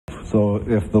So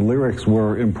if the lyrics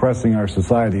were impressing our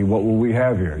society, what will we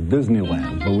have here?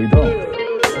 Disneyland, but we don't.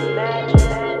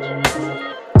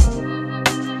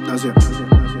 That's it. That's it.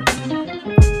 That's it.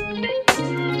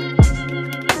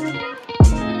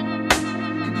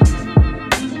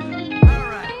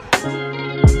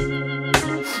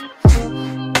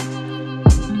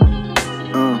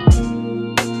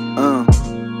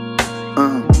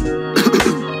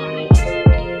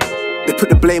 They put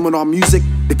the blame on our music,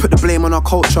 they put the blame on our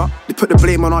culture, they put the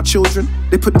blame on our children,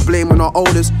 they put the blame on our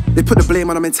elders, they put the blame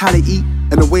on our mentality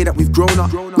and the way that we've grown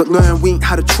up. Not knowing we ain't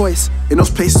had a choice. In those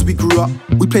places we grew up,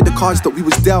 we played the cards that we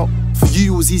was dealt. For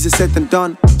you it was easier said than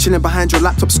done, chilling behind your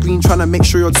laptop screen trying to make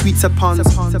sure your tweets had puns.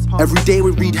 Every day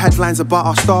we read headlines about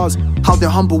our stars, how they're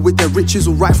humble with their riches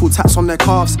or rifle taps on their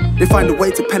calves. They find a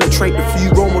way to penetrate the few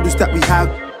role models that we have.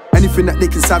 Anything that they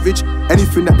can savage,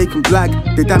 anything that they can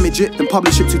blag, they damage it, then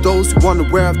publish it to those who aren't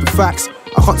aware of the facts.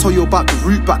 I can't tell you about the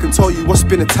root, but I can tell you what's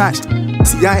been attached.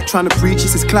 See, I ain't trying to preach,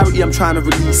 it's this clarity I'm trying to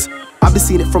release. I've been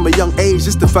seeing it from a young age,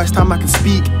 this the first time I can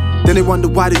speak. Then they wonder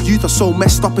why the youth are so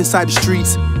messed up inside the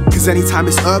streets. Cause anytime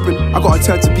it's urban, I gotta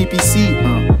turn to BBC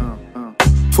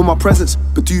for my presence,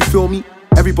 but do you feel me?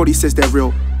 Everybody says they're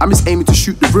real, I'm just aiming to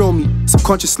shoot the real me.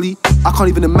 Subconsciously, I can't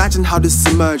even imagine how this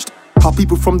has emerged. How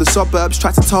people from the suburbs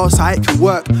try to tell us how it can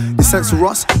work. They censor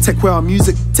us, take away our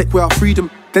music, take away our freedom,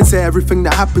 then say everything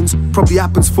that happens probably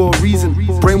happens for a reason.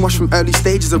 Brainwashed from early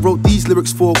stages, I wrote these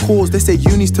lyrics for a cause. They say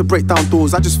unis to break down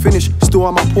doors, I just finished, still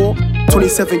on my poor.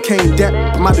 27k in debt,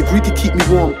 but my degree could keep me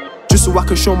warm. Just so I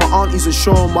can show my aunties and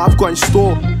show them what I've got in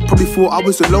store. Probably thought I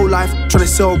was a low life, trying to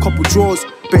sell a couple drawers,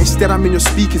 but instead I'm in your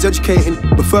speakers educating.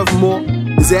 But furthermore,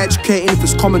 is it educating if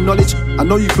it's common knowledge? I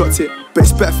know you clocked it, but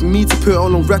it's better for me to put it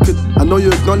all on record. I know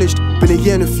you're acknowledged. Been a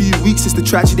year and a few weeks since the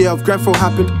tragedy of Grenfell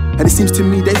happened, and it seems to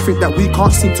me they think that we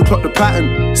can't seem to clock the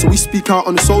pattern. So we speak out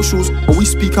on the socials, or we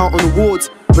speak out on awards,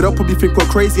 but they'll probably think we're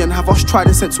crazy and have us tried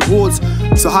and sent towards.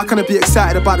 So how can I be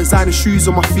excited about designer shoes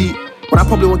on my feet when I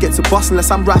probably won't get to bust unless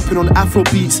I'm rapping on Afro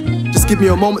beats? Just give me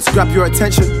a moment to grab your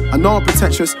attention. I know I'm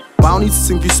pretentious, but I don't need to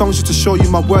sing you songs just to show you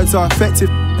my words are effective.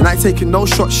 And I ain't taking no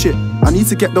shot shit, I need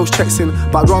to get those checks in,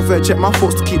 but I'd rather eject my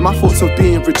thoughts to keep my thoughts of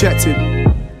being rejected.